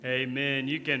Amen.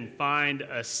 You can find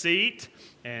a seat.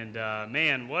 And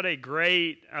man, what a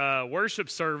great worship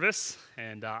service.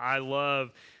 And I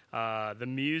love the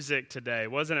music today.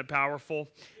 Wasn't it powerful?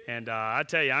 And I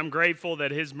tell you, I'm grateful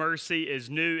that His mercy is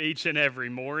new each and every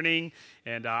morning.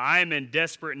 And I am in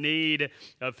desperate need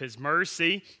of His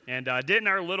mercy. And didn't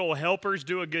our little helpers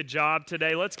do a good job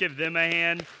today? Let's give them a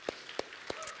hand.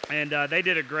 And they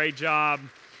did a great job.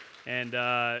 And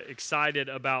excited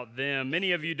about them.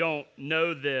 Many of you don't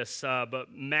know this, but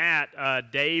Matt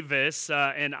Davis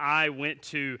and I went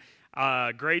to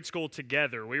grade school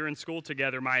together. We were in school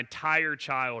together my entire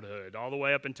childhood, all the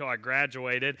way up until I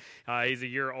graduated. He's a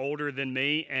year older than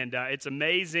me, and it's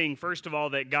amazing, first of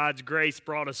all, that God's grace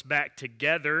brought us back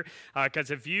together, because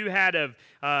if you had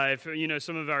if you know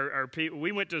some of our people,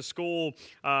 we went to school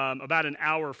about an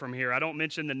hour from here. I don't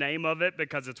mention the name of it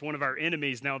because it's one of our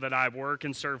enemies now that I work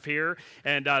and serve here,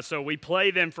 and so we play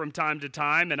them from time to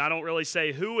time, and I don't really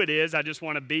say who it is. I just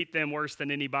want to beat them worse than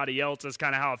anybody else. That's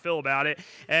kind of how I feel about it,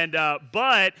 and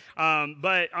but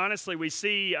honestly, we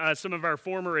see some of our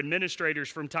former administrators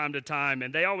from time to time,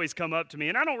 and they always come up to me,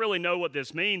 and I don't really know what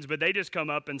this means, but they just come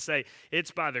up and say,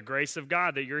 "It's by the grace of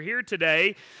God that you're here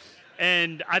today."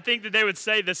 And I think that they would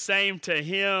say the same to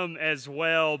him as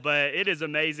well, but it is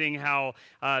amazing how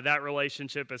that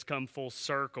relationship has come full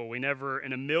circle. We never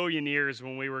in a million years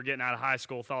when we were getting out of high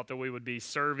school thought that we would be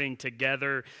serving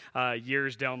together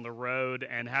years down the road,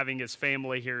 and having his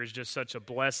family here is just such a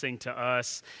blessing to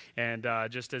us. And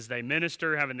just as they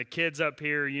minister, having the kids up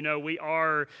here, you know, we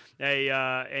are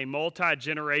a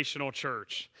multi-generational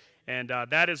church. And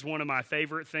that is one of my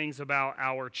favorite things about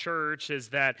our church, is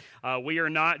that we are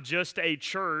not just a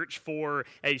church for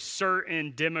a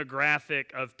certain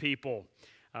demographic of people.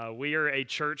 We are a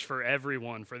church for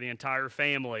everyone, for the entire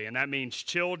family, and that means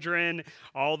children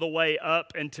all the way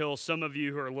up until some of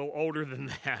you who are a little older than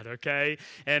that, okay?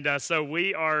 And so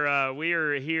we are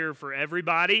here for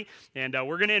everybody, and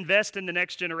we're going to invest in the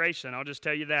next generation. I'll just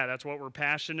tell you that. That's what we're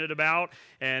passionate about,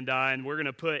 and we're going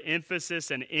to put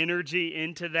emphasis and energy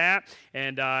into that,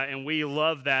 and we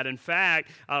love that. In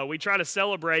fact, we try to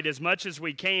celebrate as much as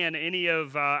we can any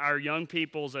of our young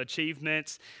people's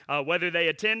achievements, whether they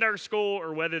attend our school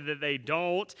or whether that they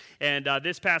don't. And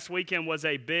this past weekend was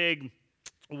a big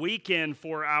weekend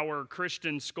for our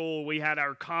Christian school. We had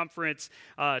our conference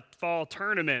fall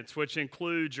tournaments, which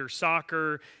includes your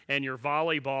soccer and your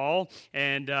volleyball,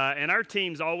 and our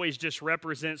teams always just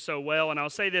represent so well. And I'll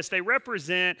say this, they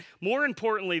represent more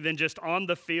importantly than just on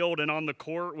the field and on the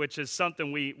court, which is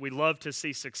something we love to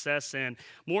see success in.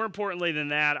 More importantly than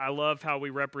that, I love how we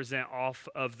represent off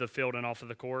of the field and off of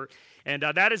the court. And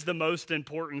that is the most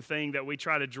important thing that we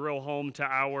try to drill home to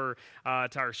our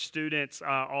students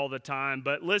all the time.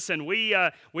 But listen, we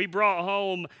brought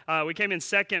home, we came in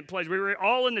second place. We were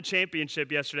all in the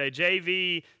championship yesterday.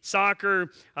 JV soccer,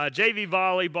 JV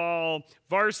volleyball,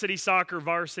 varsity soccer,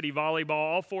 varsity volleyball.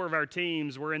 All four of our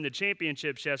teams were in the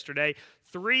championships yesterday.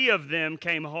 3 of them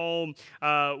came home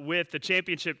with the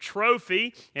championship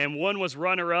trophy, and one was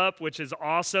runner-up, which is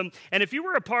awesome. And if you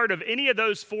were a part of any of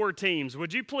those 4 teams,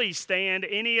 would you please stand?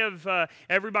 Any of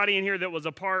everybody in here that was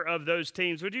a part of those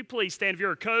teams, would you please stand? If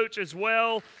you're a coach as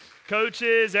well,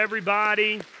 coaches,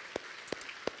 everybody.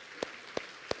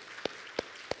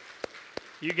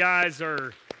 You guys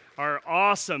are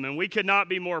awesome, and we could not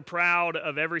be more proud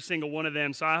of every single one of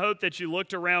them. So I hope that you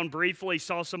looked around briefly,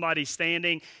 saw somebody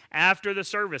standing after the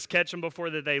service, catch them before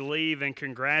that they leave, and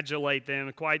congratulate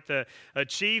them. Quite the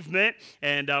achievement,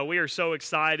 and we are so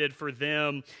excited for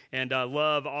them, and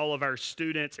love all of our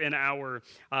students in our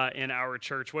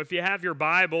church. Well, if you have your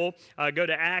Bible, go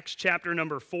to Acts chapter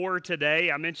number 4 today.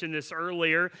 I mentioned this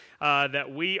earlier,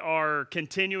 that we are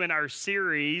continuing our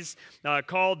series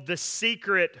called The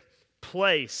Secret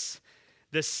Place.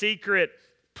 The Secret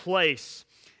Place.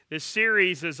 This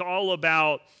series is all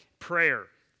about prayer.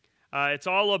 It's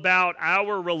all about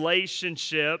our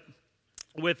relationship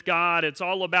with God. It's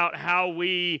all about how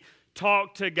we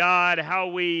talk to God, how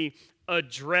we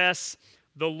address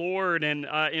the Lord. And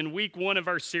in week 1 of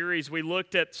our series, we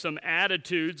looked at some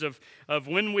attitudes of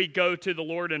when we go to the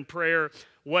Lord in prayer.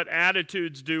 What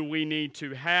attitudes do we need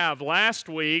to have? Last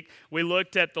week, we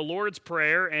looked at the Lord's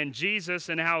Prayer and Jesus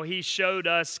and how He showed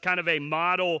us kind of a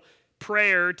model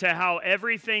prayer to how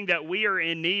everything that we are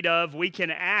in need of, we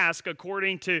can ask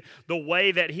according to the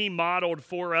way that He modeled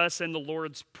for us in the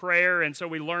Lord's Prayer. And so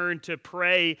we learned to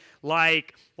pray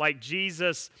like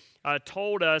Jesus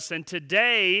told us. And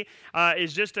today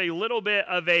is just a little bit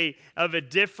of a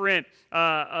different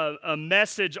a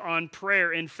message on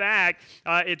prayer. In fact,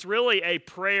 it's really a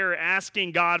prayer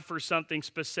asking God for something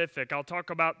specific. I'll talk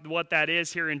about what that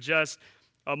is here in just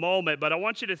a moment, but I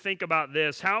want you to think about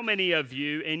this. How many of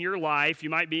you in your life, you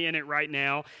might be in it right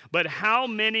now, but how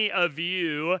many of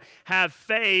you have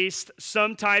faced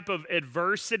some type of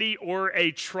adversity or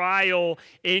a trial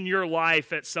in your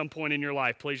life at some point in your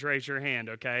life? Please raise your hand,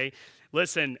 okay?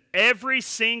 Listen, every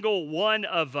single one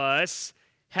of us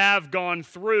have gone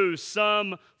through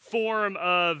some form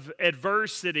of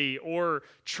adversity or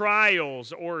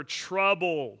trials or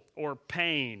trouble or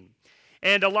pain.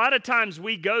 And a lot of times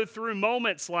we go through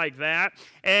moments like that,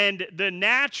 and the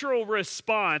natural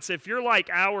response, if you're like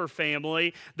our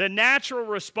family, the natural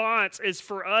response is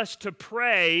for us to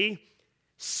pray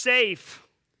safe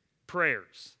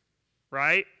prayers,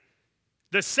 right?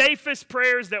 The safest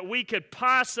prayers that we could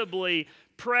possibly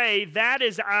pray, that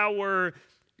is our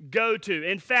go-to.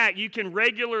 In fact, you can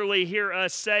regularly hear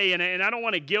us say, and I don't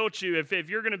want to guilt you, if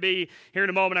you're going to be here in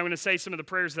a moment, I'm going to say some of the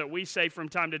prayers that we say from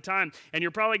time to time, and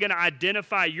you're probably going to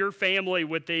identify your family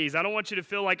with these. I don't want you to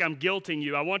feel like I'm guilting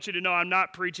you. I want you to know I'm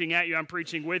not preaching at you, I'm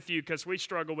preaching with you, because we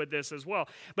struggle with this as well.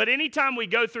 But anytime we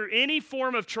go through any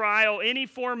form of trial, any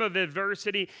form of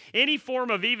adversity, any form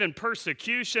of even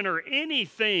persecution or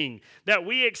anything that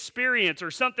we experience or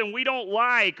something we don't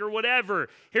like or whatever,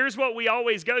 here's what we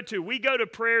always go to. We go to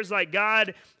prayers like,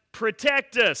 God,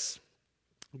 protect us.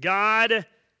 God,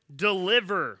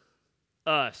 deliver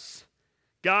us.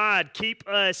 God, keep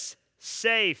us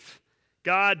safe.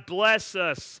 God, bless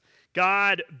us.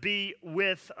 God, be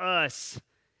with us.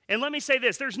 And let me say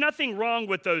this, there's nothing wrong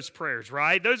with those prayers,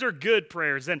 right? Those are good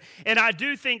prayers. And I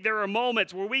do think there are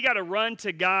moments where we got to run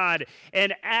to God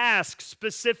and ask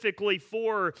specifically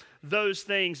for those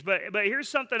things. But here's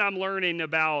something I'm learning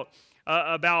about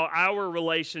our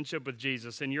relationship with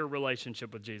Jesus and your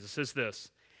relationship with Jesus is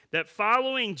this, that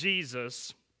following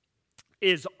Jesus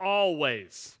is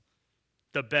always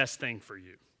the best thing for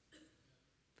you.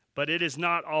 But it is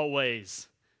not always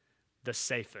the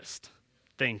safest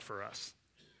thing for us.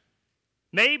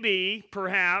 Maybe,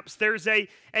 perhaps, there's a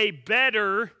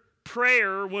better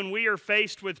prayer when we are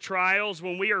faced with trials,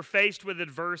 when we are faced with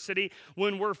adversity,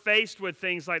 when we're faced with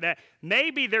things like that.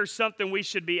 Maybe there's something we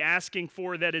should be asking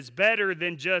for that is better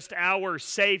than just our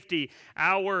safety,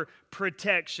 our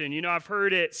protection. You know, I've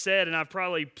heard it said, and I've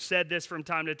probably said this from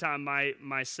time to time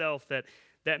myself,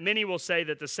 that many will say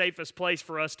that the safest place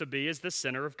for us to be is the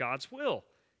center of God's will.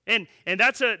 And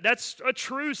that's a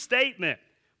true statement.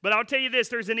 But I'll tell you this,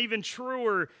 there's an even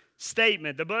truer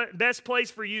statement. The best place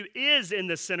for you is in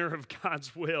the center of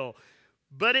God's will,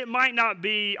 but it might not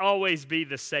always be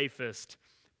the safest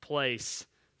place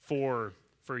for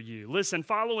you. Listen,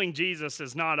 following Jesus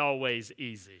is not always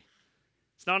easy.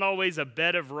 It's not always a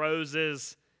bed of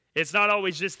roses. It's not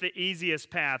always just the easiest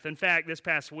path. In fact, this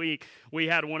past week, we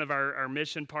had one of our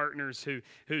mission partners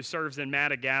who serves in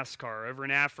Madagascar over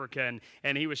in Africa,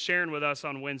 and he was sharing with us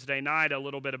on Wednesday night a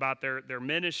little bit about their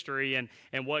ministry and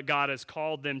what God has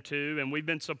called them to, and we've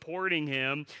been supporting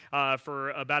him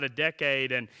for about a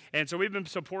decade, and so we've been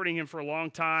supporting him for a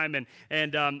long time,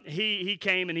 and he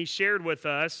came and he shared with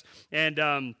us,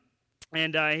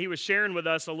 and he was sharing with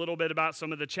us a little bit about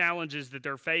some of the challenges that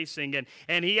they're facing.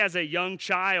 And he has a young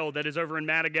child that is over in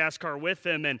Madagascar with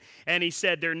him. And he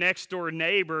said their next door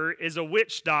neighbor is a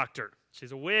witch doctor.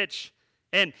 She's a witch.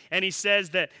 And he says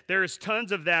that there's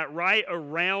tons of that right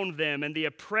around them. And the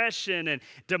oppression and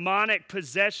demonic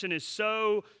possession is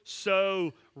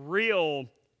so real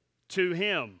to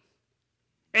him.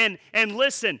 And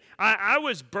listen, I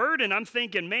was burdened. I'm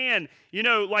thinking, man, you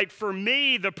know, like for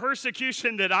me, the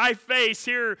persecution that I face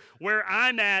here where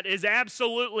I'm at is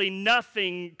absolutely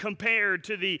nothing compared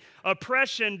to the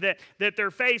oppression that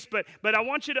they're faced. But I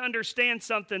want you to understand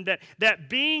something, that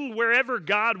being wherever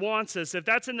God wants us, if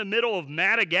that's in the middle of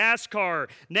Madagascar,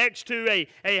 next to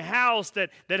a house that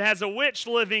has a witch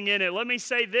living in it, let me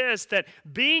say this, that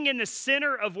being in the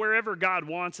center of wherever God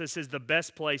wants us is the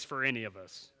best place for any of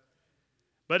us.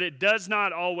 But it does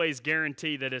not always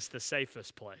guarantee that it's the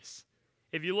safest place.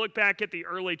 If you look back at the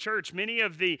early church, many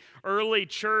of the early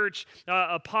church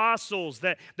apostles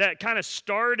that kind of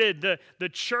started the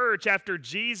church after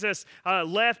Jesus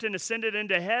left and ascended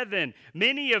into heaven,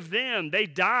 many of them, they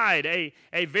died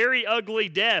a very ugly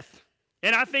death.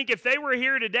 And I think if they were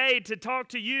here today to talk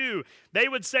to you, they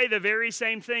would say the very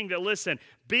same thing, that listen,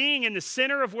 being in the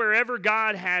center of wherever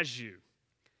God has you,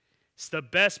 it's the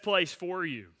best place for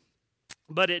you.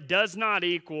 But it does not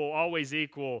always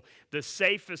equal the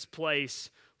safest place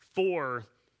for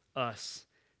us.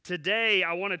 Today,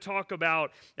 I want to talk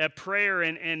about a prayer,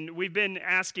 and we've been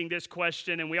asking this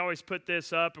question, and we always put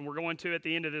this up, and we're going to at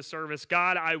the end of this service.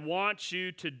 God, I want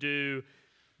you to do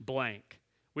blank.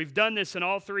 We've done this in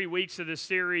all 3 weeks of this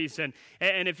series, and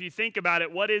if you think about it,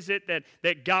 what is it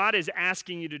that God is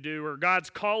asking you to do, or God's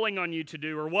calling on you to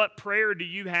do, or what prayer do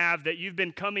you have that you've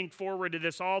been coming forward to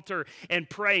this altar and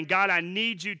praying, God, I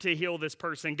need you to heal this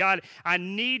person. God, I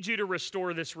need you to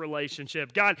restore this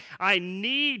relationship. God, I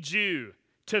need you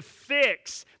to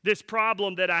fix this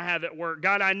problem that I have at work.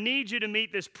 God, I need you to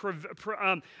meet this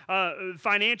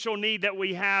financial need that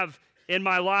we have in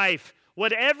my life.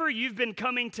 Whatever you've been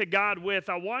coming to God with,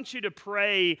 I want you to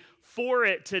pray for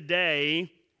it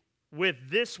today with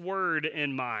this word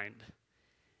in mind: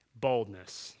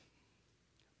 boldness.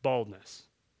 Boldness.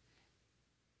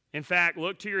 In fact,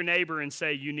 look to your neighbor and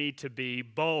say, you need to be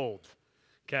bold.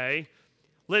 Okay?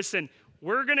 Listen,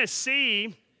 we're going to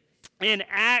see in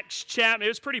Acts chapter, it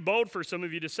was pretty bold for some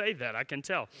of you to say that, I can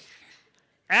tell.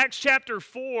 Acts chapter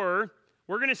 4,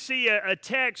 we're going to see a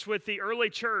text with the early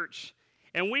church.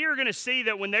 And we are going to see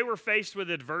that when they were faced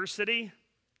with adversity,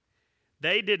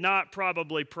 they did not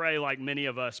probably pray like many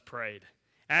of us prayed.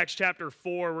 Acts chapter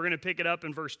 4, we're going to pick it up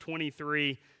in verse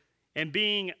 23. And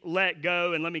being let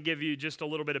go, and let me give you just a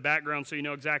little bit of background so you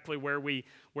know exactly where we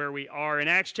are. In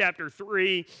Acts chapter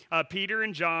 3, Peter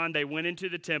and John, they went into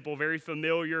the temple, very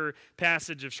familiar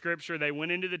passage of Scripture. They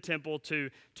went into the temple to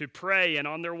pray, and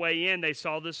on their way in, they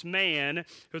saw this man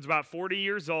who was about 40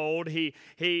 years old. He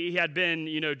had been,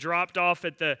 dropped off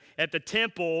at the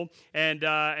temple,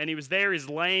 and he was there. He's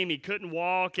lame. He couldn't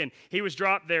walk, and he was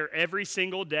dropped there every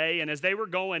single day. And as they were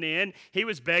going in, he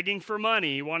was begging for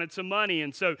money. He wanted some money,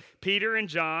 and so Peter and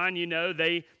John,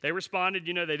 they responded,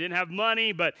 they didn't have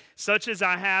money, but such as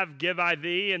I have, give I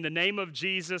thee. In the name of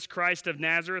Jesus Christ of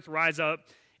Nazareth, rise up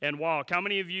and walk. How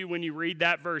many of you, when you read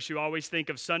that verse, you always think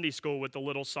of Sunday school with the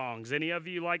little songs? Any of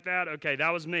you like that? Okay, that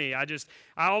was me. I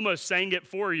almost sang it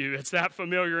for you. It's that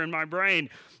familiar in my brain.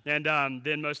 And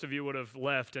then most of you would have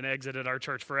left and exited our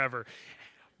church forever.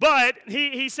 But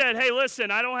he said, hey, listen,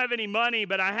 I don't have any money,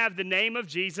 but I have the name of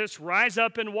Jesus. Rise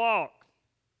up and walk.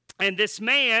 And this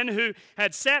man who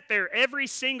had sat there every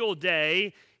single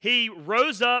day, he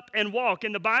rose up and walked.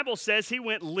 And the Bible says he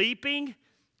went leaping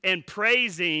and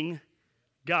praising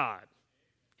God.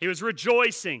 He was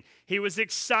rejoicing. He was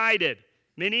excited.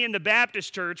 Many in the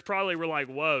Baptist church probably were like,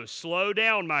 whoa, slow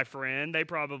down, my friend, they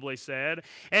probably said.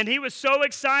 And he was so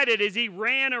excited as he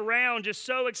ran around, just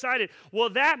so excited. Well,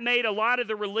 that made a lot of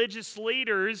the religious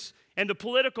leaders and the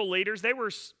political leaders, they were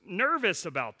nervous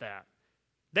about that.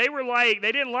 They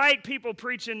didn't like people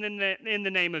preaching in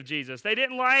the name of Jesus. They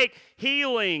didn't like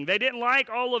healing. They didn't like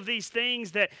all of these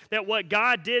things that what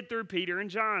God did through Peter and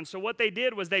John. So what they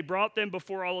did was they brought them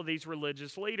before all of these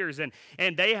religious leaders, and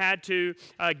they had to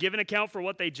give an account for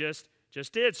what they just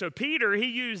did. So Peter, he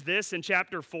used this in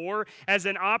chapter 4 as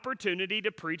an opportunity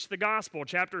to preach the gospel.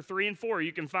 Chapter 3 and 4,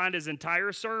 you can find his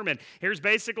entire sermon. Here's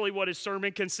basically what his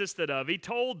sermon consisted of. He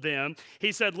told them,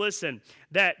 he said, listen,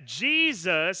 that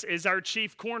Jesus is our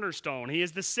chief cornerstone. He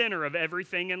is the center of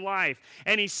everything in life.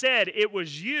 And he said, it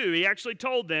was you. He actually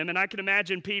told them, and I can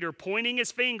imagine Peter pointing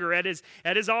his finger at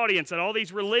his audience, at all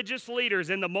these religious leaders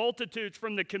and the multitudes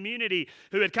from the community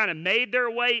who had kind of made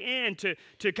their way in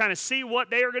to kind of see what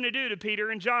they are going to do to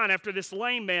Peter and John after this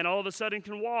lame man all of a sudden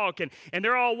can walk. And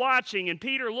they're all watching, and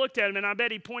Peter looked at him, and I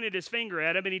bet he pointed his finger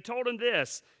at him, and he told him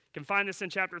this. You can find this in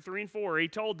chapter 3 and 4. He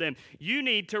told them, you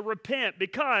need to repent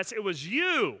because it was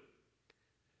you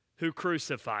who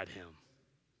crucified him.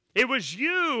 It was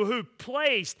you who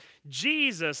placed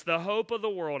Jesus, the hope of the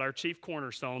world, our chief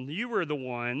cornerstone. You were the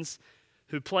ones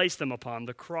who placed him upon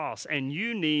the cross, and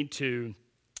you need to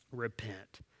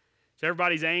repent. So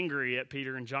everybody's angry at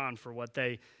Peter and John for what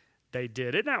they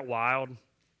did. Isn't that wild?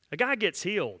 A guy gets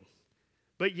healed,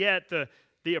 but yet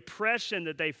the oppression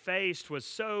that they faced was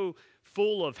so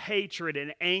full of hatred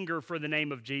and anger for the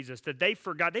name of Jesus that they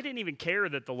forgot. They didn't even care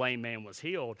that the lame man was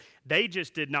healed. They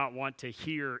just did not want to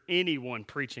hear anyone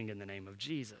preaching in the name of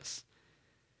Jesus.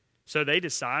 So they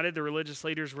decided, the religious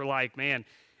leaders were like, man,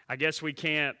 I guess we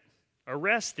can't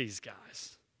arrest these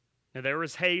guys. Now, there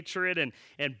was hatred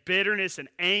and bitterness and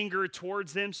anger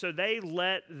towards them, so they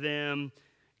let them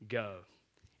go.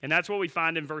 And that's what we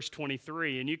find in verse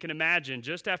 23. And you can imagine,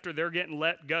 just after they're getting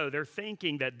let go, they're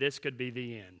thinking that this could be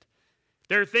the end.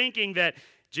 They're thinking that,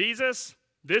 Jesus,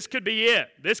 this could be it.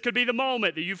 This could be the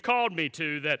moment that you've called me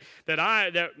to, that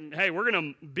hey, we're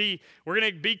gonna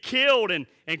be killed and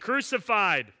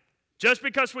crucified just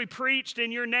because we preached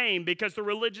in your name, because the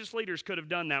religious leaders could have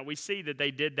done that. We see that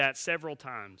they did that several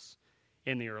times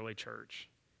in the early church.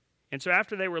 And so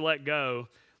after they were let go,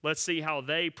 let's see how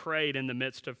they prayed in the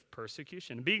midst of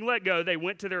persecution. Being let go, they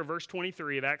went to their, verse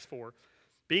 23 of Acts 4.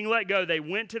 Being let go, they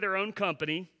went to their own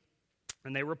company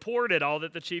And they reported all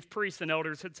that the chief priests and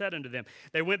elders had said unto them.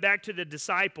 They went back to the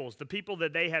disciples, the people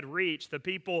that they had reached, the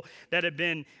people that had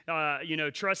been,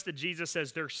 trusted Jesus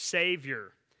as their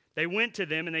Savior. They went to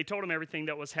them and they told them everything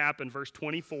that was happened. Verse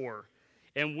 24.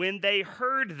 And when they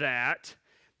heard that,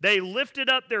 they lifted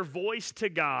up their voice to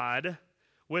God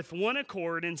with one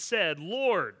accord and said,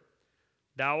 Lord,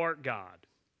 thou art God,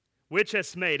 which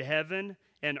hast made heaven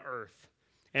and earth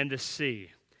and the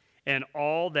sea and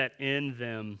all that in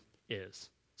them is.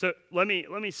 So let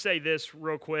me say this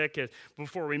real quick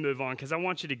before we move on, because I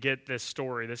want you to get this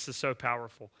story. This is so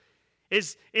powerful.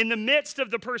 Is in the midst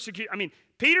of the persecution,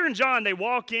 Peter and John, they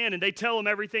walk in and they tell them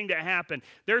everything that happened.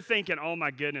 They're thinking, oh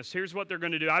my goodness, here's what they're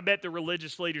going to do. I bet the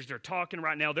religious leaders, they're talking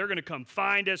right now. They're going to come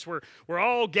find us. We're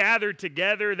all gathered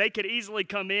together. They could easily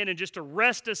come in and just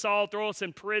arrest us all, throw us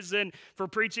in prison for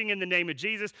preaching in the name of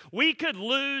Jesus. We could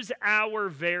lose our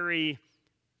very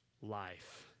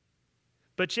life.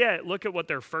 But yet, look at what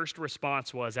their first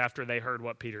response was after they heard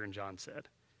what Peter and John said.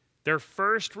 Their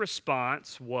first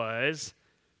response was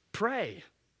pray.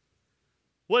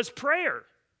 Was prayer.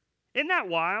 Isn't that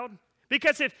wild?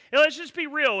 Because let's just be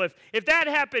real, if that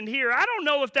happened here, I don't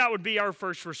know if that would be our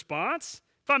first response.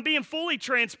 If I'm being fully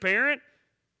transparent,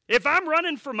 if I'm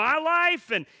running for my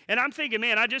life and I'm thinking,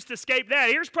 man, I just escaped that,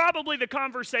 here's probably the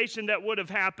conversation that would have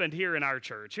happened here in our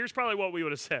church. Here's probably what we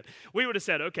would have said. We would have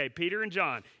said, okay, Peter and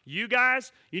John, you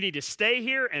guys, you need to stay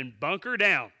here and bunker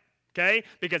down, okay?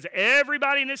 Because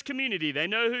everybody in this community, they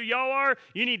know who y'all are.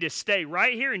 You need to stay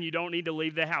right here and you don't need to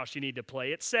leave the house. You need to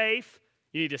play it safe.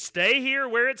 You need to stay here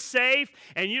where it's safe,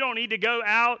 and you don't need to go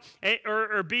out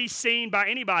or be seen by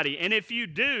anybody. And if you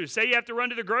do, say you have to run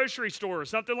to the grocery store or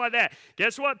something like that,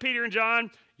 guess what, Peter and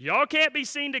John? Y'all can't be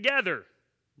seen together.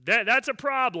 That's a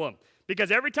problem,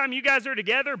 because every time you guys are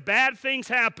together, bad things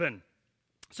happen.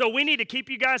 So we need to keep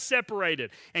you guys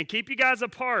separated and keep you guys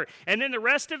apart. And then the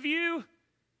rest of you,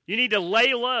 you need to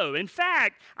lay low. In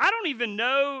fact, I don't even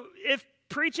know if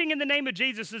preaching in the name of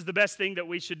Jesus is the best thing that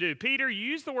we should do. Peter, you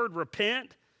used the word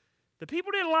repent. The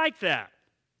people didn't like that.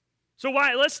 So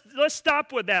why? Let's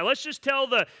stop with that. Let's just tell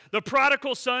the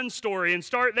prodigal son story and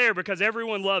start there, because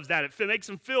everyone loves that. It makes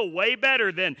them feel way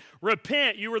better than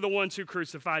repent. You were the ones who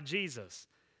crucified Jesus.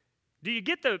 Do you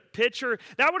get the picture?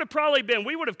 That would have probably been,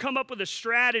 we would have come up with a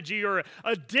strategy or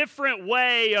a different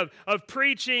way of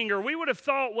preaching, or we would have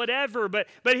thought whatever. But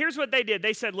here's what they did.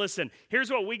 They said, listen,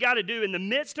 here's what we got to do in the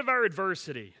midst of our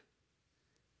adversity.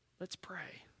 Let's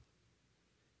pray.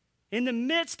 In the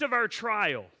midst of our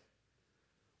trial,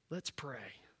 let's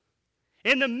pray.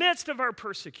 In the midst of our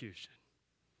persecution,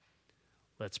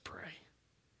 let's pray.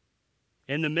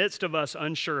 In the midst of us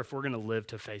unsure if we're going to live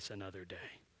to face another day,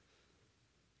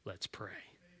 let's pray.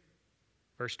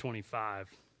 Verse 25,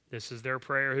 this is their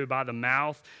prayer, who by the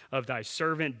mouth of thy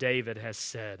servant David has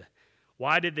said,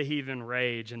 why did the heathen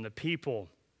rage and the people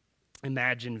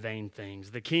imagine vain things?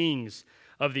 The kings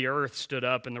of the earth stood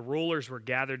up, and the rulers were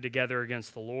gathered together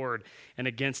against the Lord and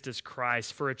against his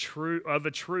Christ, of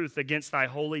a truth against thy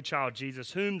holy child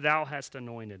Jesus, whom thou hast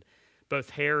anointed.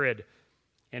 Both Herod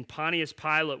and Pontius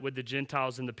Pilate with the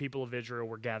Gentiles and the people of Israel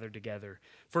were gathered together,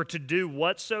 for to do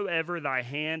whatsoever thy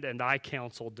hand and thy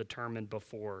counsel determined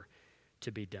before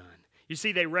to be done. You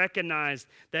see, they recognized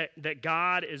that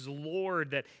God is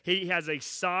Lord, that he has a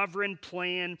sovereign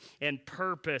plan and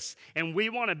purpose, and we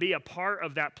want to be a part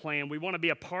of that plan. We want to be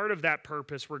a part of that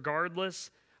purpose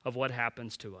regardless of what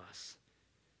happens to us.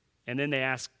 And then they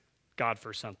ask God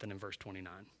for something in verse 29.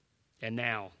 And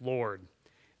now, Lord,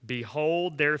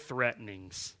 behold their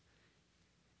threatenings.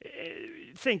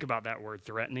 Think about that word,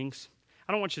 threatenings.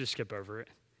 I don't want you to skip over it.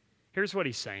 Here's what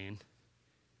he's saying.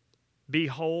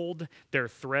 Behold their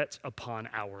threats upon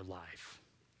our life.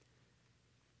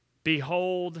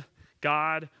 Behold,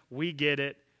 God, we get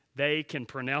it. They can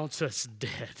pronounce us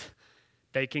dead.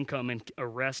 They can come and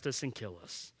arrest us and kill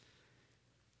us.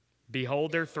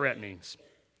 Behold their threatenings.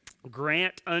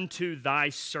 Grant unto thy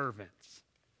servants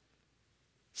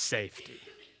safety,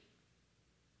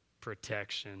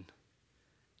 protection,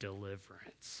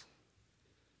 deliverance.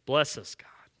 Bless us, God.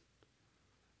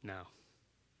 No.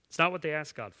 It's not what they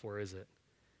asked God for, is it?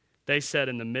 They said,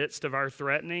 in the midst of our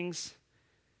threatenings,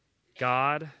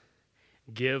 God,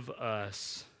 give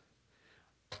us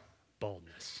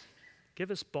boldness. Give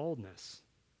us boldness.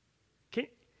 Can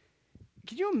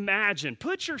you imagine?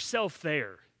 Put yourself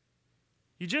there.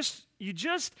 You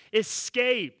just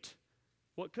escaped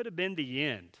what could have been the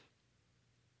end.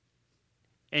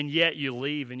 And yet you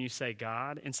leave and you say,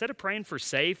 God, instead of praying for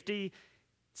safety,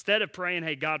 instead of praying,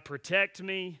 hey, God, protect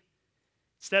me,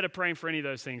 instead of praying for any of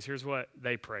those things, here's what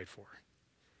they pray for.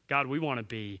 God, we want to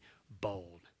be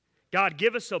bold. God,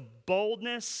 give us a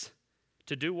boldness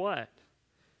To do what?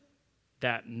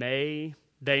 That they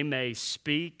may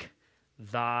speak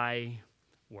thy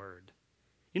word.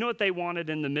 You know what they wanted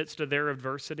in the midst of their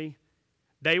adversity?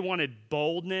 They wanted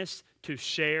boldness to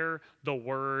share the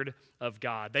word of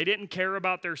God. They didn't care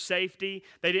about their safety.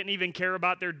 They didn't even care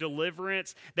about their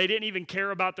deliverance. They didn't even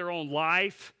care about their own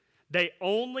life. They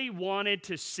only wanted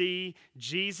to see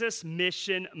Jesus'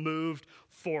 mission moved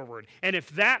forward. And if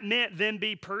that meant them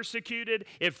be persecuted,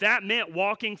 if that meant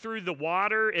walking through the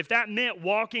water, if that meant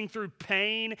walking through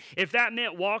pain, if that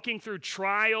meant walking through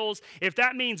trials, if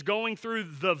that means going through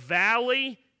the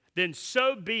valley, then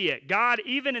so be it. God,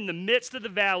 even in the midst of the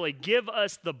valley, give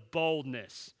us the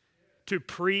boldness to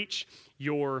preach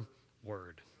your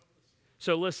word.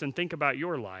 So listen, think about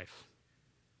your life.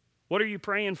 What are you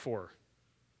praying for?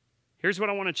 Here's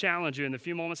what I want to challenge you in the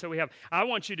few moments that we have. I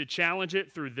want you to challenge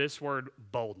it through this word,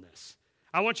 boldness.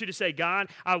 I want you to say, God,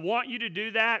 I want you to do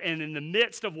that, and in the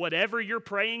midst of whatever you're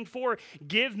praying for,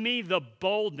 give me the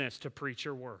boldness to preach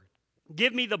your word.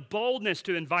 Give me the boldness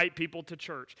to invite people to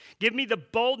church. Give me the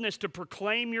boldness to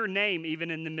proclaim your name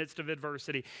even in the midst of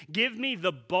adversity. Give me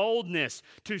the boldness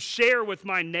to share with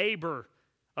my neighbor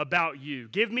about you.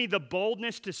 Give me the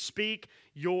boldness to speak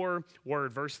your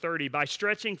word. Verse 30, by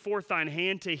stretching forth thine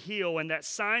hand to heal, and that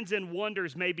signs and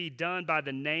wonders may be done by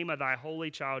the name of thy holy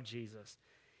child Jesus.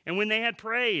 And when they had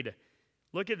prayed,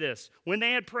 look at this, when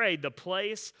they had prayed, the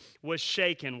place was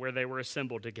shaken where they were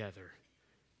assembled together.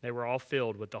 They were all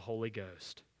filled with the Holy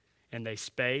Ghost, and they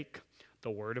spake the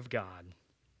word of God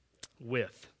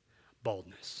with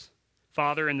boldness.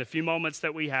 Father, in the few moments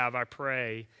that we have, I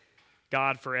pray,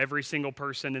 God, for every single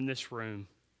person in this room.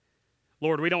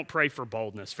 Lord, we don't pray for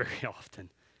boldness very often.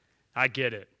 I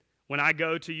get it. When I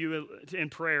go to you in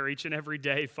prayer each and every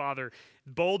day, Father,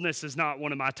 boldness is not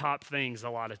one of my top things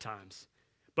a lot of times.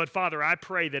 But Father, I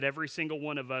pray that every single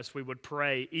one of us, we would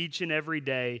pray each and every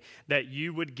day that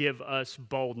you would give us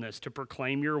boldness to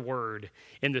proclaim your word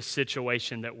in the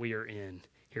situation that we are in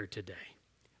here today.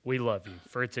 We love you.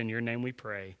 For it's in your name we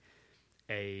pray.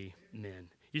 Amen.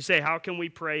 You say, how can we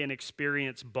pray and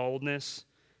experience boldness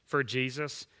for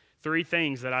Jesus? 3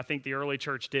 things that I think the early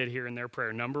church did here in their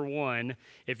prayer. Number 1,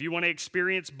 if you want to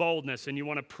experience boldness and you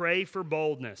want to pray for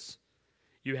boldness,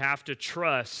 you have to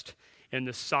trust in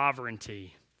the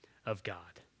sovereignty of God.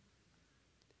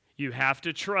 You have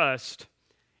to trust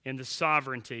in the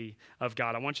sovereignty of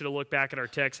God. I want you to look back at our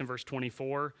text in verse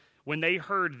 24. When they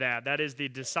heard that is the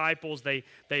disciples, they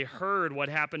heard what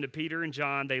happened to Peter and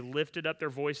John. They lifted up their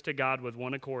voice to God with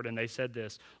one accord, and they said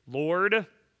this, Lord,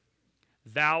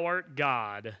 thou art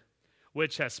God,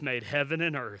 which hast made heaven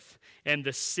and earth, and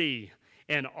the sea,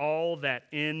 and all that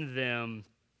in them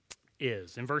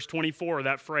is. In verse 24,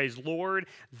 that phrase, Lord,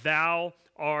 thou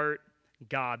art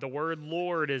God. The word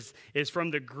Lord is from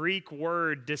the Greek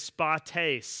word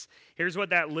despotes. Here's what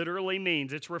that literally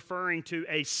means. It's referring to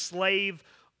a slave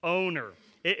owner.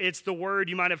 It's the word,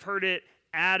 you might have heard it,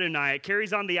 Adonai. It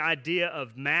carries on the idea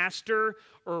of master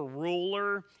or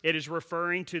ruler. It is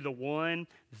referring to the one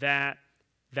that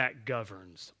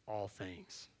governs all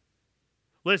things.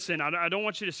 Listen, I don't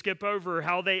want you to skip over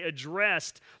how they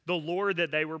addressed the Lord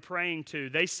that they were praying to.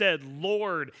 They said,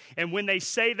 Lord. And when they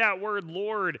say that word,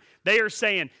 Lord, they are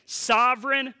saying,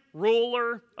 sovereign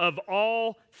ruler of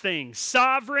all things.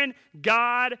 Sovereign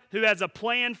God who has a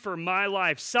plan for my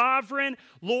life. Sovereign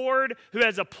Lord who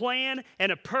has a plan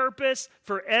and a purpose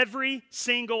for every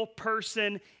single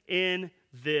person in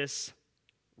this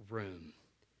room.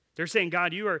 They're saying,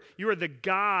 God, you are the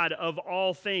God of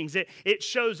all things. It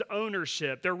shows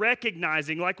ownership. They're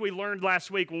recognizing, like we learned last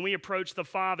week, when we approach the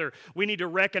Father, we need to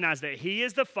recognize that He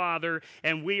is the Father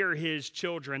and we are His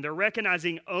children. They're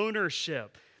recognizing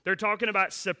ownership. They're talking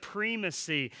about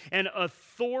supremacy and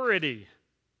authority.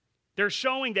 They're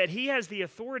showing that He has the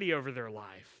authority over their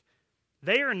life.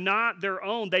 They are not their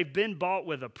own. They've been bought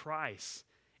with a price.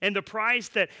 And the price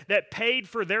that paid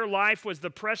for their life was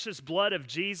the precious blood of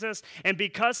Jesus. And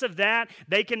because of that,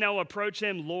 they can now approach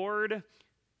Him, Lord,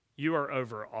 you are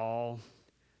over all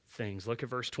things. Look at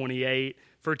verse 28.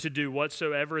 For to do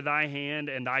whatsoever thy hand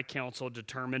and thy counsel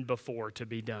determined before to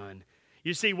be done.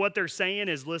 You see, what they're saying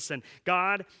is, listen,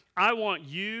 God, I want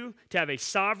you to have a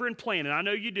sovereign plan, and I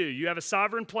know you do. You have a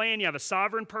sovereign plan. You have a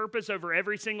sovereign purpose over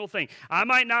every single thing. I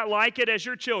might not like it as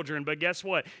your children, but guess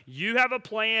what? You have a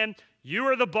plan. You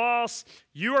are the boss.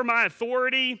 You are my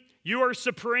authority. You are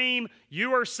supreme.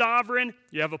 You are sovereign.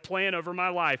 You have a plan over my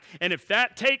life. And if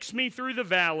that takes me through the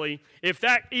valley, if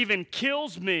that even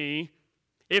kills me,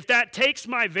 if that takes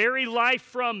my very life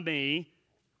from me,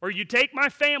 or you take my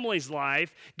family's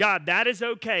life, God, that is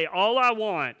okay. All I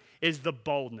want is the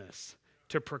boldness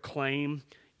to proclaim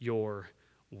your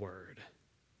word.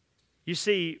 You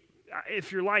see,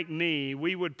 if you're like me,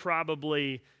 we would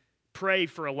probably pray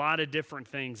for a lot of different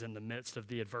things in the midst of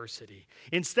the adversity.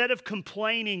 Instead of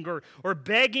complaining or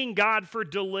begging God for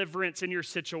deliverance in your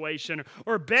situation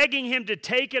or begging Him to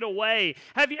take it away,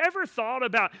 have you ever thought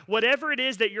about whatever it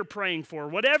is that you're praying for,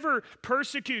 whatever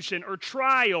persecution or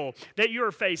trial that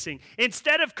you're facing,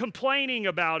 instead of complaining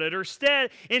about it or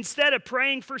instead of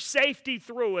praying for safety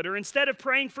through it or instead of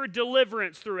praying for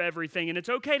deliverance through everything, and it's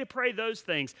okay to pray those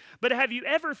things, but have you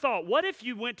ever thought, what if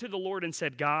you went to the Lord and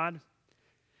said, God,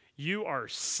 you are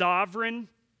sovereign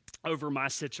over my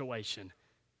situation.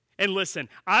 And listen,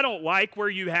 I don't like where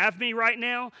you have me right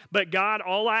now, but God,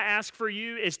 all I ask for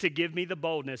you is to give me the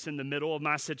boldness in the middle of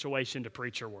my situation to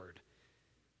preach your word.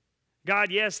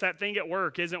 God, yes, that thing at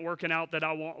work isn't working out that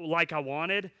I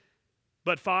wanted,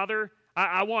 but Father,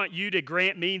 I want you to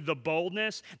grant me the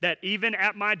boldness that even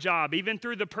at my job, even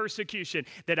through the persecution,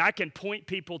 that I can point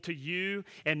people to you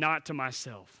and not to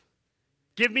myself.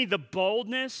 Give me the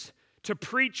boldness to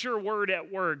preach your word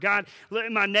at work. God,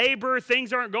 my neighbor,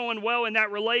 things aren't going well in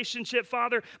that relationship,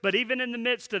 Father, but even in the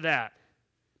midst of that,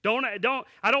 I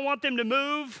don't want them to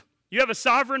move. You have a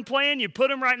sovereign plan. You put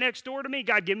them right next door to me.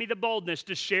 God, give me the boldness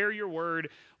to share your word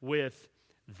with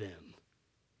them.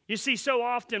 You see, so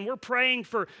often we're praying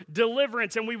for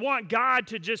deliverance and we want God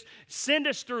to just send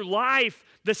us through life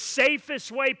the safest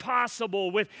way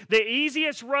possible with the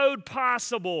easiest road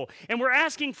possible. And we're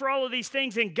asking for all of these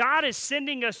things, and God is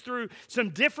sending us through some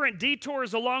different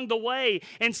detours along the way.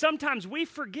 And sometimes we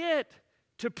forget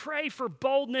to pray for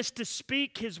boldness to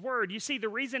speak His word. You see, the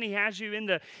reason He has you in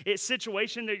the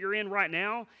situation that you're in right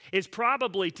now is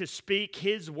probably to speak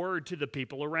His word to the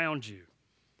people around you.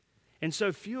 And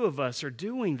so few of us are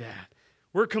doing that.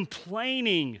 We're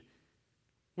complaining.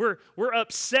 We're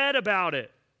upset about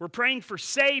it. We're praying for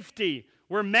safety.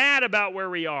 We're mad about where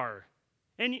we are.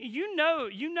 And you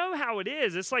know how it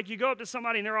is. It's like you go up to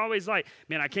somebody and they're always like,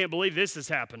 man, I can't believe this has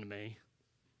happened to me.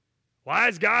 Why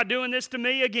is God doing this to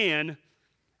me again?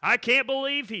 I can't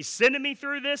believe He's sending me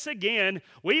through this again.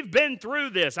 We've been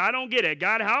through this. I don't get it.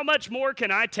 God, how much more can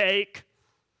I take?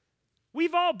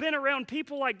 We've all been around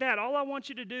people like that. All I want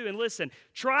you to do, and listen,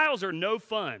 trials are no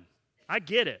fun. I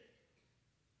get it.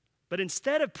 But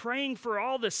instead of praying for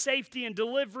all the safety and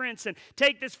deliverance and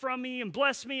take this from me and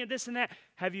bless me and this and that,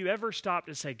 have you ever stopped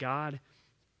to say, God,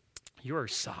 you are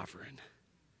sovereign.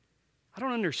 I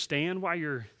don't understand why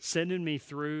you're sending me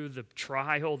through the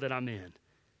trial that I'm in.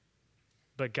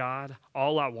 But God,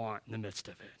 all I want in the midst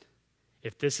of it,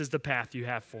 if this is the path you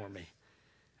have for me,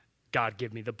 God,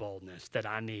 give me the boldness that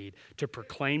I need to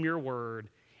proclaim your word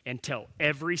and tell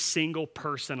every single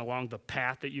person along the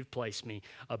path that you've placed me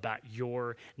about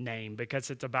your name, because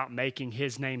it's about making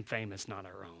His name famous, not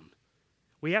our own.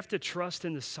 We have to trust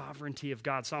in the sovereignty of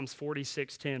God. Psalms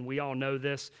 46:10, we all know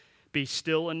this. Be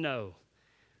still and know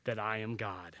that I am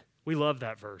God. We love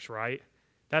that verse, right?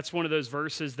 That's one of those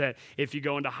verses that if you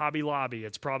go into Hobby Lobby,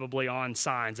 it's probably on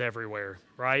signs everywhere,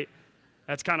 right?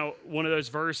 That's kind of one of those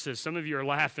verses. Some of you are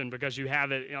laughing because you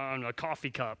have it on a coffee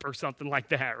cup or something like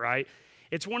that, right?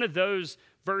 It's one of those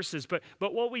verses. But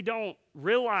what we don't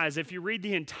realize, if you read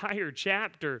the entire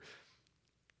chapter,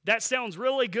 that sounds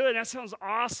really good. That sounds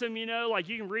awesome, like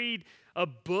you can read a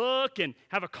book and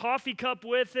have a coffee cup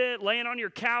with it, laying on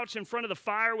your couch in front of the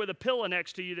fire with a pillow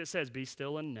next to you that says, be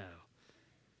still and know.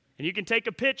 And you can take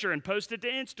a picture and post it to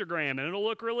Instagram, and it'll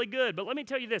look really good. But let me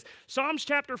tell you this. Psalms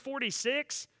chapter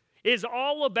 46 is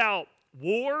all about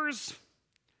wars.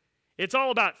 It's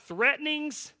all about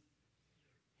threatenings.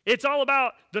 It's all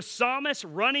about the psalmist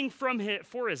running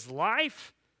for his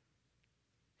life.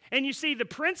 And you see, the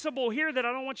principle here that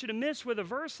I don't want you to miss with a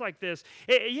verse like this,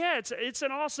 it's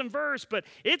an awesome verse, but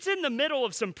it's in the middle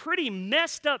of some pretty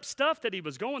messed up stuff that he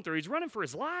was going through. He's running for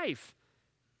his life.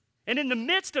 And in the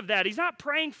midst of that, he's not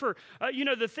praying for,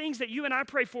 the things that you and I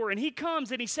pray for. And he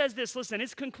comes and he says this, listen,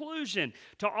 his conclusion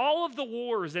to all of the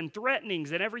wars and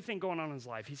threatenings and everything going on in his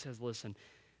life. He says, listen,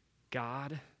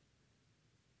 God,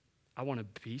 I want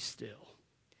to be still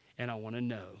and I want to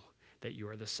know that you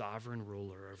are the sovereign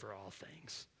ruler over all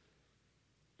things.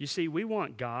 You see, we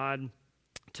want God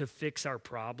to fix our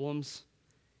problems.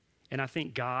 And I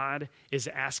think God is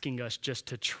asking us just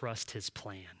to trust His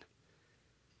plan.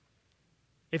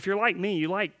 If you're like me, you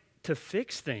like to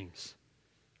fix things,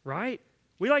 right?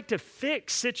 We like to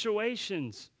fix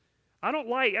situations.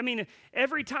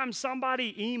 Every time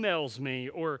somebody emails me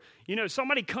or,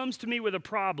 somebody comes to me with a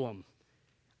problem,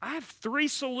 I have 3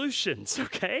 solutions,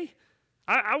 okay?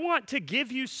 I want to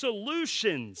give you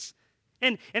solutions.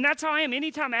 And that's how I am.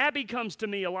 Anytime Abby comes to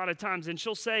me a lot of times and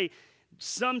she'll say,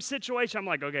 some situation, I'm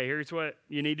like, okay, here's what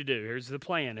you need to do. Here's the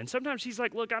plan. And sometimes she's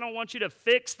like, look, I don't want you to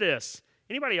fix this.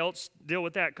 Anybody else deal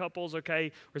with that, couples,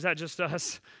 okay? Or is that just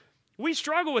us? We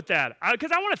struggle with that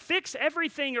because I want to fix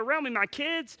everything around me. My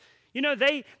kids,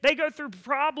 they go through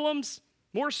problems,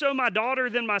 more so my daughter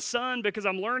than my son, because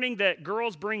I'm learning that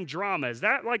girls bring drama. Is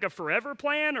that like a forever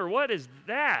plan, or what is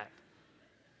that?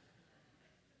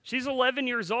 She's 11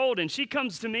 years old, and she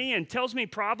comes to me and tells me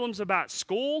problems about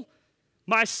school.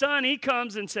 My son, he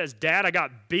comes and says, Dad, I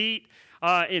got beat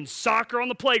in soccer on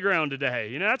the playground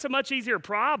today. That's a much easier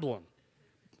problem.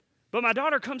 But my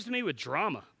daughter comes to me with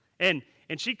drama. And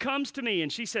she comes to me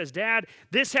and she says, Dad,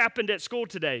 this happened at school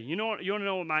today. You want to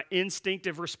know what my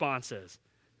instinctive response is?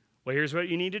 Well, here's what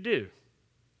you need to do.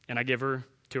 And I give her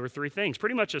 2 or 3 things,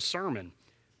 pretty much a sermon.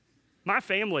 My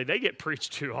family, they get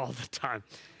preached to all the time.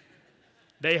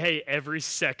 They hate every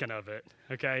second of it,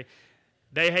 okay?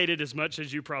 They hate it as much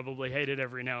as you probably hate it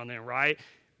every now and then, right?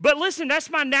 But listen, that's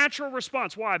my natural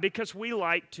response. Why? Because we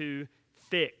like to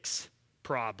fix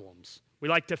problems. We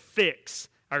like to fix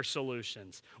our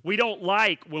solutions. We don't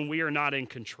like when we are not in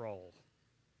control.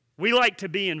 We like to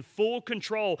be in full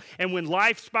control. And when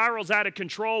life spirals out of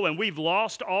control and we've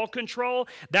lost all control,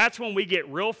 that's when we get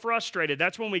real frustrated.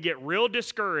 That's when we get real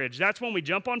discouraged. That's when we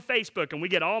jump on Facebook and we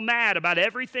get all mad about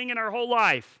everything in our whole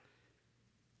life.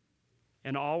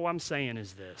 And all I'm saying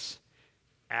is this: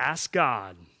 ask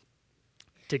God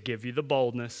to give you the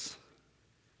boldness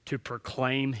to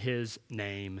proclaim His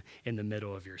name in the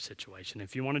middle of your situation.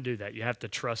 If you want to do that, you have to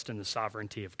trust in the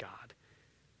sovereignty of God.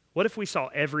 What if we saw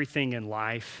everything in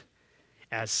life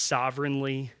as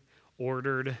sovereignly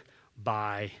ordered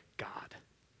by God?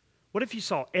 What if you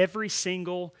saw every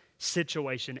single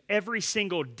situation, every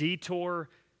single detour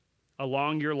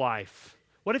along your life?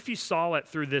 What if you saw it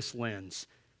through this lens?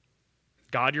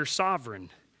 God, you're sovereign.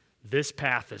 This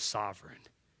path is sovereign.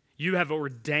 You have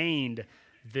ordained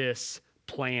this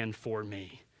plan for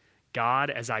me. God,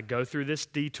 as I go through this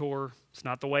detour, it's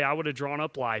not the way I would have drawn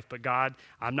up life, but God,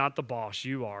 I'm not the boss,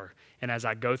 you are. And as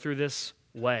I go through this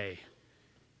way,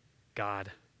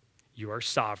 God, you are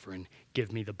sovereign.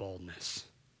 Give me the boldness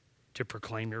to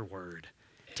proclaim your word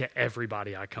to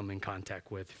everybody I come in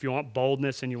contact with. If you want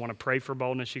boldness and you want to pray for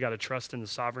boldness, you got to trust in the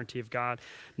sovereignty of God.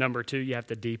 Number 2, you have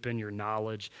to deepen your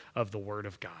knowledge of the word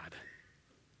of God.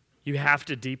 You have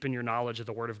to deepen your knowledge of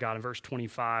the word of God. In verse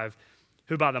 25,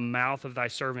 who by the mouth of thy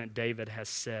servant David has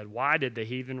said, why did the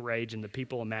heathen rage and the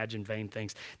people imagine vain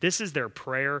things? This is their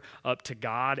prayer up to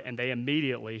God, and they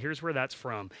immediately, here's where that's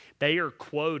from, they are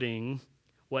quoting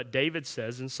what David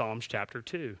says in Psalms chapter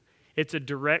 2. It's a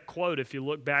direct quote if you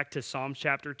look back to Psalms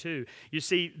chapter 2. You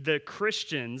see, the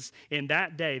Christians in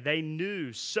that day, they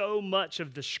knew so much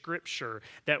of the Scripture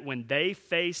that when they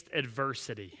faced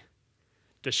adversity,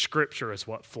 the Scripture is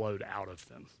what flowed out of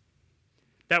them.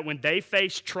 That when they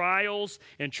faced trials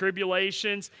and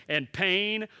tribulations and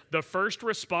pain, the first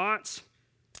response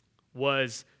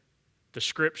was the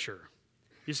Scripture.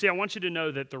 You see, I want you to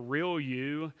know that the real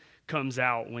you comes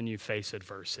out when you face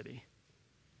adversity.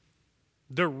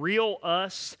 The real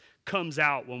us comes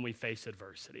out when we face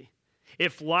adversity.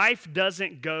 If life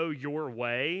doesn't go your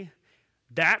way,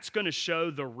 that's going to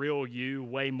show the real you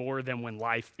way more than when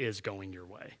life is going your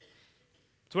way.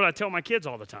 It's what I tell my kids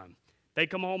all the time. They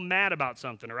come home mad about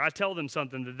something, or I tell them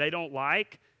something that they don't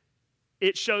like.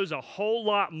 It shows a whole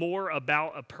lot more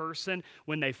about a person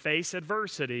when they face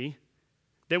adversity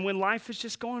than when life is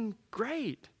just going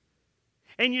great.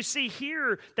 And you see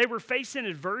here, they were facing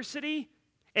adversity,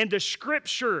 and the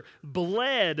Scripture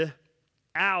bled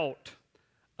out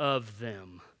of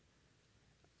them.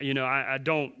 You know, I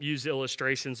don't use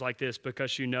illustrations like this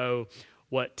because you know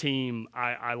what team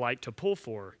I like to pull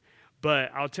for.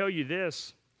 But I'll tell you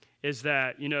this, is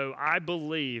that, you know, I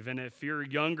believe, and if you're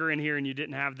younger in here and you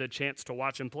didn't have the chance to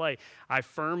watch him play, I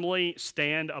firmly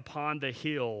stand upon the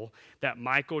hill that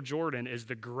Michael Jordan is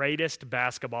the greatest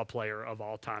basketball player of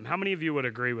all time. How many of you would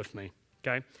agree with me?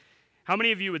 Okay. How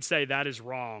many of you would say that is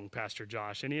wrong, Pastor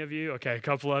Josh? Any of you? Okay, a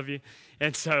couple of you.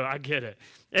 And so I get it.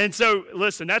 And so,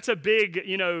 listen, that's a big,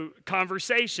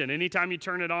 conversation. Anytime you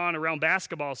turn it on around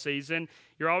basketball season,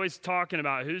 you're always talking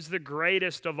about who's the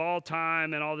greatest of all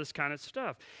time and all this kind of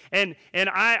stuff. And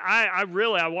I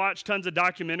watch tons of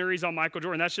documentaries on Michael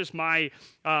Jordan. That's just my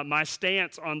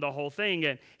stance on the whole thing.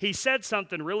 And he said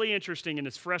something really interesting in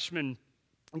his freshman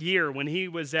year when he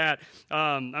was at,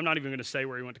 I'm not even going to say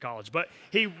where he went to college, but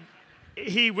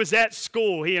he was at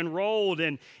school. He enrolled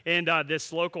in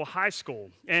this local high school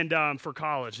and for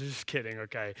college. Just kidding,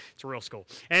 okay. It's a real school.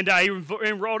 And he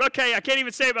enrolled, okay, I can't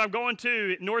even say it, but I'm going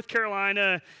to North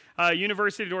Carolina,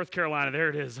 University of North Carolina. There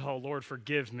it is. Oh, Lord,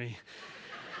 forgive me.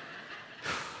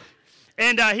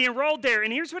 And he enrolled there,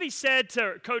 and here's what he said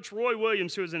to Coach Roy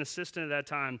Williams, who was an assistant at that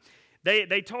time.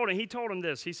 He told him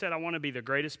this. He said, "I want to be the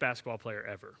greatest basketball player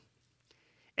ever."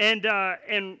 And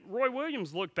Roy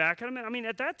Williams looked back at him, and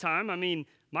at that time,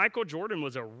 Michael Jordan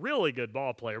was a really good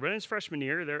ball player, but in his freshman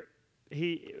year,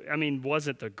 he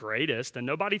wasn't the greatest, and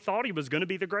nobody thought he was going to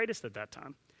be the greatest at that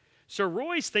time. So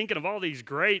Roy's thinking of all these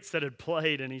greats that had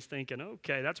played, and he's thinking,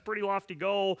 okay, that's a pretty lofty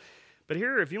goal, but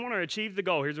here, if you want to achieve the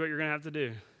goal, here's what you're going to have to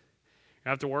do. You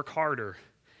have to work harder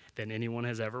than anyone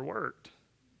has ever worked.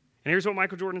 And here's what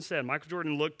Michael Jordan said. Michael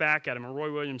Jordan looked back at him, and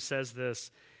Roy Williams says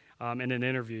this in an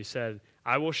interview. He said,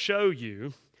 "I will show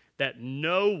you that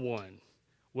no one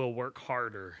will work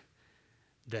harder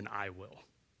than I will."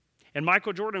 And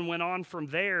Michael Jordan went on from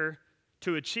there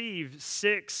to achieve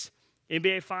 6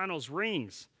 NBA Finals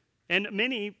rings, and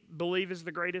many believe is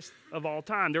the greatest of all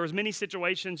time. There was many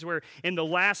situations where in the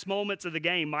last moments of the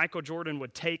game, Michael Jordan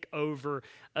would take over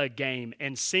a game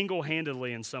and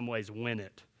single-handedly in some ways win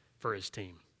it for his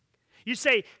team. You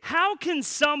say, how can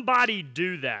somebody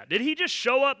do that? Did he just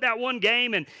show up that one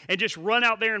game and just run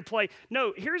out there and play?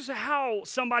 No, here's how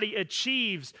somebody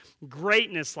achieves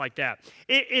greatness like that.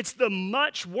 It's the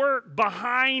much work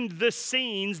behind the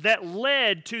scenes that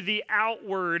led to the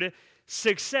outward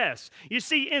success. You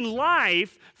see, in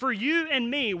life, for you and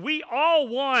me, we all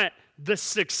want the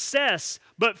success,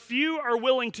 but few are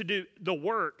willing to do the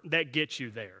work that gets you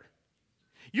there.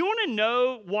 You want to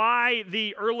know why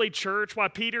the early church, why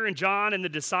Peter and John and the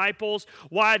disciples,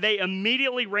 why they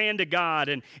immediately ran to God,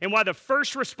 and why the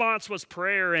first response was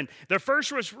prayer, and the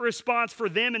first response for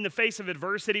them in the face of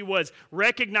adversity was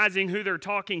recognizing who they're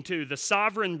talking to, the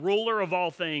sovereign ruler of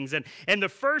all things. And the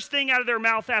first thing out of their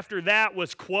mouth after that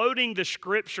was quoting the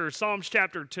scripture, Psalms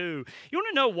chapter 2. You want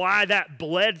to know why that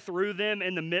bled through them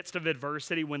in the midst of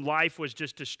adversity when life was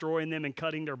just destroying them and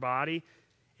cutting their body?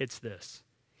 It's this.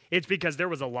 It's because there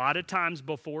was a lot of times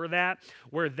before that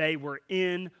where they were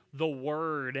in the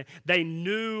Word. They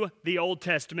knew the Old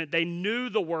Testament. They knew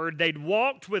the Word. They'd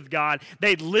walked with God.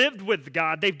 They'd lived with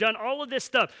God. They've done all of this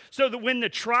stuff so that when the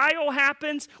trial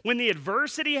happens, when the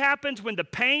adversity happens, when the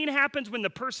pain happens, when the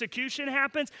persecution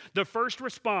happens, the first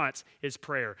response is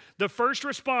prayer. The first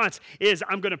response is,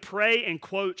 I'm going to pray and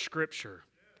quote Scripture.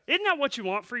 Isn't that what you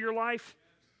want for your life?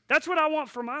 That's what I want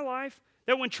for my life.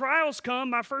 That when trials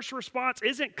come, my first response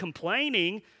isn't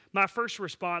complaining. My first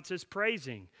response is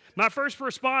praising. My first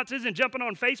response isn't jumping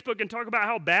on Facebook and talking about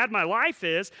how bad my life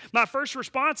is. My first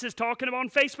response is talking on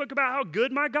Facebook about how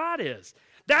good my God is.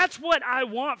 That's what I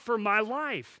want for my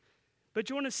life. But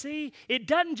you want to see? It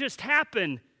doesn't just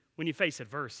happen when you face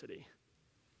adversity.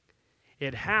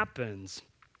 It happens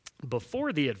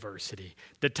before the adversity,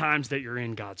 the times that you're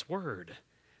in God's Word,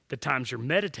 the times you're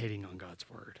meditating on God's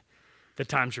Word, the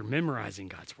times you're memorizing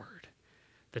God's Word,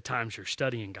 the times you're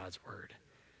studying God's Word,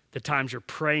 the times you're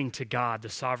praying to God, the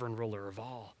sovereign ruler of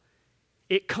all.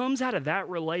 It comes out of that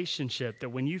relationship that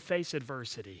when you face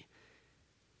adversity,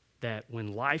 that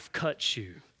when life cuts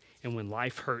you and when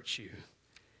life hurts you,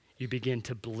 you begin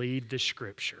to bleed the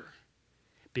Scripture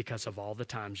because of all the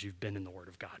times you've been in the Word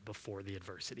of God before the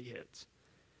adversity hits.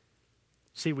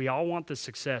 See, we all want the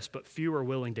success, but few are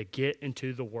willing to get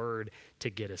into the Word to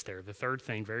get us there. The third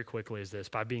thing, very quickly, is this: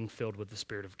 by being filled with the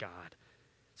Spirit of God.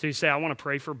 So you say, I want to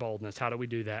pray for boldness. How do we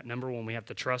do that? Number one, we have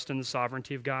to trust in the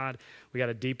sovereignty of God. We got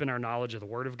to deepen our knowledge of the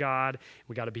Word of God.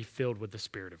 We got to be filled with the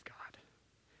Spirit of God.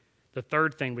 The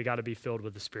third thing, we got to be filled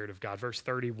with the Spirit of God. Verse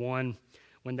 31,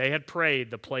 when they had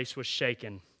prayed, the place was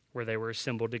shaken where they were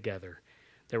assembled together.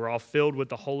 They were all filled with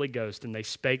the Holy Ghost, and they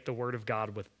spake the word of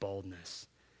God with boldness.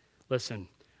 Listen,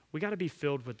 we got to be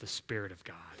filled with the Spirit of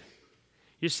God.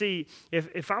 You see,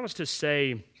 if I was to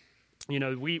say,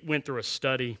 we went through a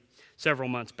study several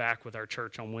months back with our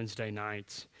church on Wednesday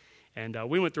nights, and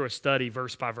we went through a study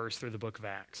verse by verse through the book of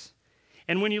Acts.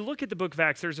 And when you look at the book of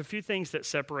Acts, there's a few things that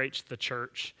separates the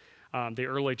church, the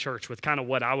early church, with kind of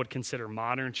what I would consider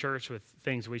modern church, with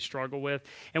things we struggle with.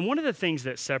 And one of the things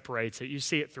that separates it, you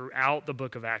see it throughout the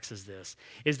book of Acts,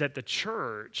 is that the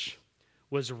church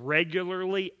was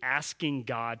regularly asking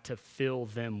God to fill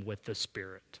them with the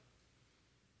Spirit.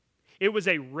 It was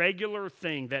a regular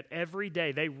thing that every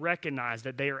day they recognized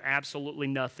that they are absolutely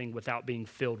nothing without being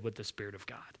filled with the Spirit of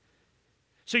God.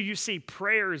 So you see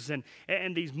prayers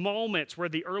and these moments where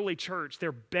the early church,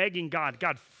 they're begging God,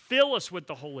 fill us with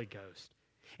the Holy Ghost.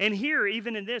 And here,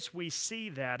 even in this, we see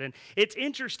that. And it's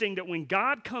interesting that when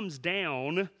God comes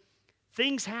down,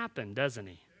 things happen, doesn't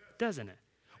he? Doesn't it?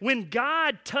 When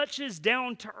God touches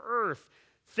down to earth,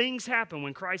 things happen.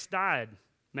 When Christ died,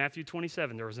 Matthew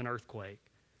 27, there was an earthquake.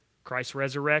 Christ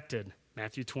resurrected,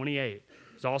 Matthew 28,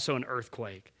 there's also an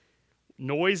earthquake.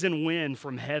 noise and wind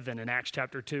from heaven in Acts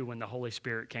chapter 2 when the Holy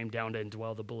Spirit came down to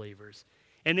indwell the believers.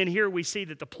 And then here we see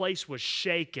that the place was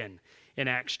shaken in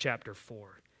Acts chapter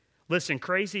 4. Listen,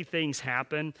 crazy things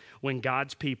happen when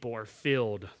God's people are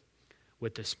filled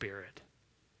with the Spirit.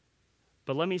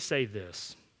 But let me say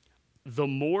this. The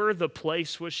more the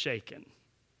place was shaken,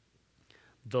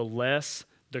 the less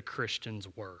the Christians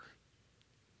were.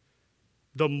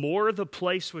 The more the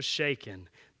place was shaken,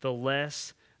 the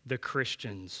less the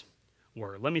Christians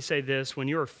were. Let me say this. When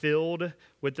you are filled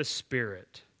with the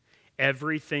Spirit,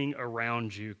 everything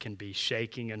around you can be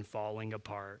shaking and falling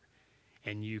apart,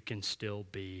 and you can still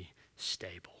be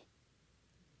stable.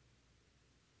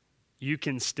 You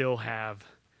can still have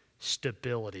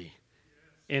stability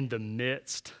in the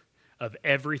midst of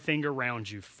everything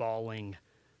around you falling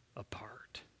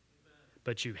apart.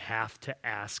 But you have to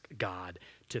ask God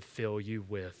to fill you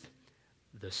with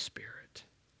the Spirit.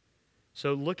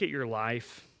 So look at your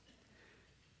life.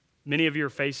 Many of you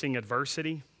are facing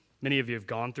adversity. Many of you have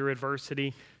gone through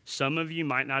adversity. Some of you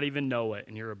might not even know it,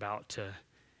 and you're about to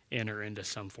enter into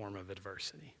some form of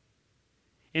adversity.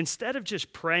 Instead of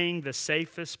just praying the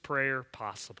safest prayer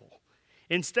possible,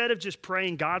 instead of just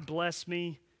praying, God bless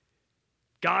me,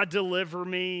 God deliver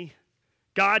me,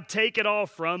 God take it all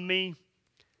from me,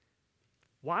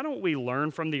 why don't we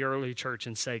learn from the early church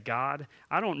and say, God,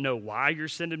 I don't know why you're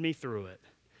sending me through it,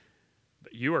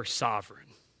 but you are sovereign.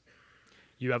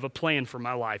 You have a plan for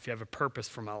my life. You have a purpose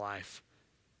for my life.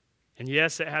 And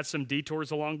yes, it has some detours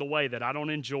along the way that I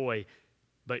don't enjoy,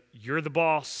 but you're the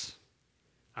boss.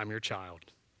 I'm your child.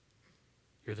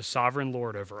 You're the sovereign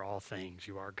Lord over all things.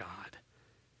 You are God.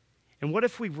 And what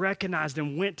if we recognized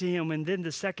and went to him? And then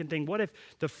the second thing, what if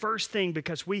the first thing,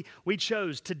 because we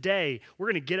chose today, we're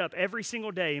going to get up every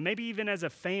single day, and maybe even as a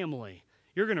family,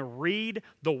 you're going to read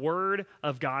the Word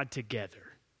of God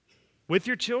together with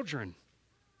your children.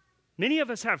 Many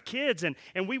of us have kids, and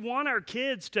we want our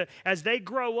kids to, as they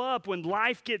grow up, when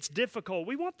life gets difficult,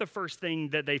 we want the first thing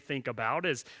that they think about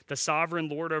is the sovereign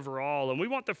Lord over all, and we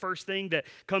want the first thing that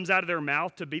comes out of their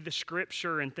mouth to be the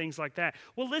Scripture and things like that.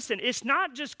 Well, listen, it's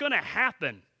not just going to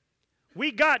happen.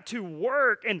 We got to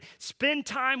work and spend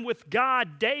time with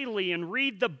God daily and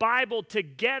read the Bible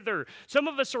together. Some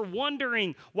of us are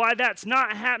wondering why that's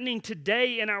not happening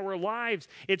today in our lives.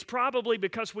 It's probably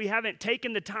because we haven't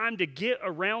taken the time to get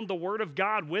around the Word of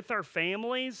God with our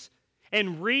families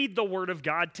and read the Word of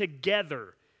God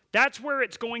together. That's where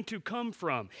it's going to come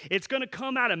from. It's going to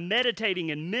come out of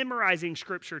meditating and memorizing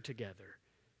Scripture together.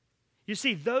 You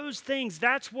see, those things,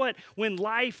 that's what, when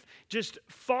life just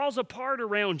falls apart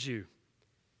around you,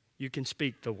 you can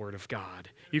speak the Word of God.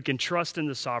 You can trust in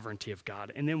the sovereignty of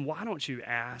God. And then why don't you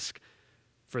ask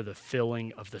for the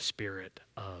filling of the Spirit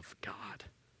of God?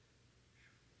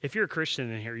 If you're a Christian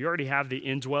in here, you already have the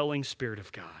indwelling Spirit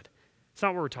of God. It's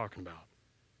not what we're talking about.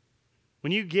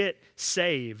 When you get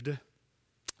saved,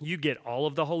 you get all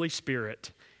of the Holy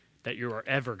Spirit that you are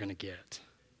ever going to get.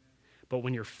 But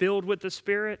when you're filled with the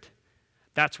Spirit,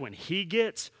 that's when He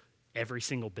gets every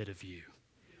single bit of you.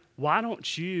 Why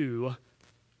don't you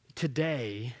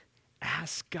today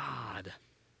ask God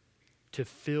to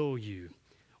fill you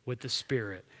with the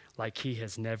Spirit like He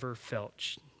has never felt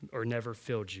or never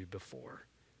filled you before?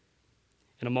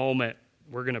 In a moment,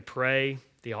 we're going to pray.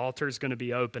 The altar is going to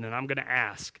be open, and I'm going to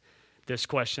ask this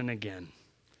question again.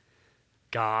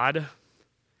 God,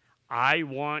 I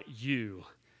want you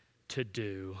to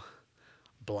do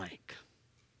blank.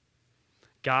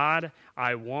 God,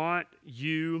 I want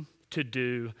you to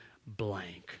do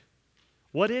blank.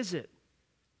 What is it?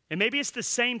 And maybe it's the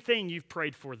same thing you've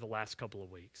prayed for the last couple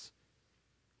of weeks.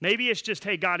 Maybe it's just,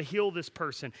 hey, God, heal this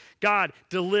person. God,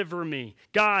 deliver me.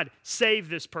 God, save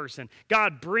this person.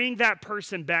 God, bring that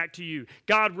person back to you.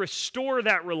 God, restore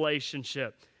that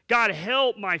relationship. God,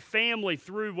 help my family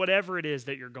through whatever it is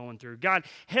that you're going through. God,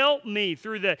 help me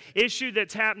through the issue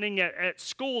that's happening at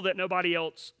school that nobody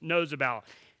else knows about.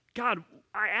 God,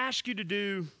 I ask you to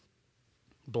do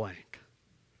blank.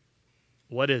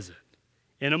 What is it?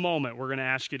 In a moment, we're going to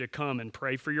ask you to come and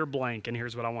pray for your blank, and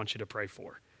here's what I want you to pray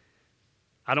for.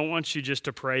 I don't want you just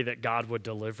to pray that God would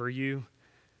deliver you.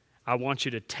 I want you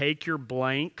to take your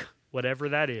blank, whatever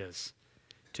that is,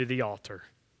 to the altar.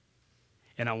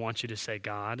 And I want you to say,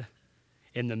 God,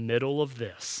 in the middle of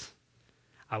this,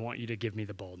 I want you to give me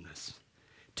the boldness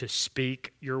to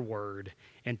speak your word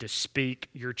and to speak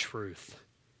your truth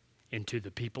into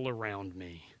the people around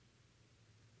me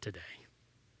today.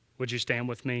 Would you stand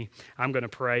with me? I'm going to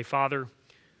pray. Father,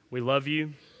 we love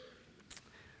you.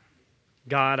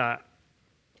 God,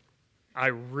 I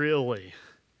really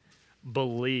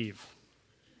believe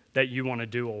that you want to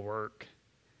do a work.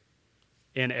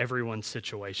 in everyone's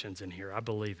situations in here. I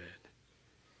believe it.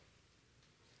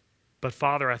 But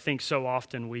Father, I think so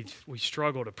often we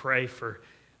struggle to pray for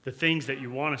the things that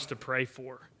you want us to pray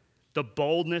for. The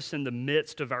boldness in the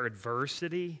midst of our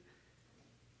adversity.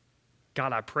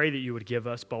 God, I pray that you would give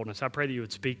us boldness. I pray that you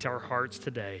would speak to our hearts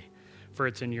today. For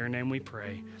it's in your name we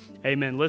pray. Amen. Listen.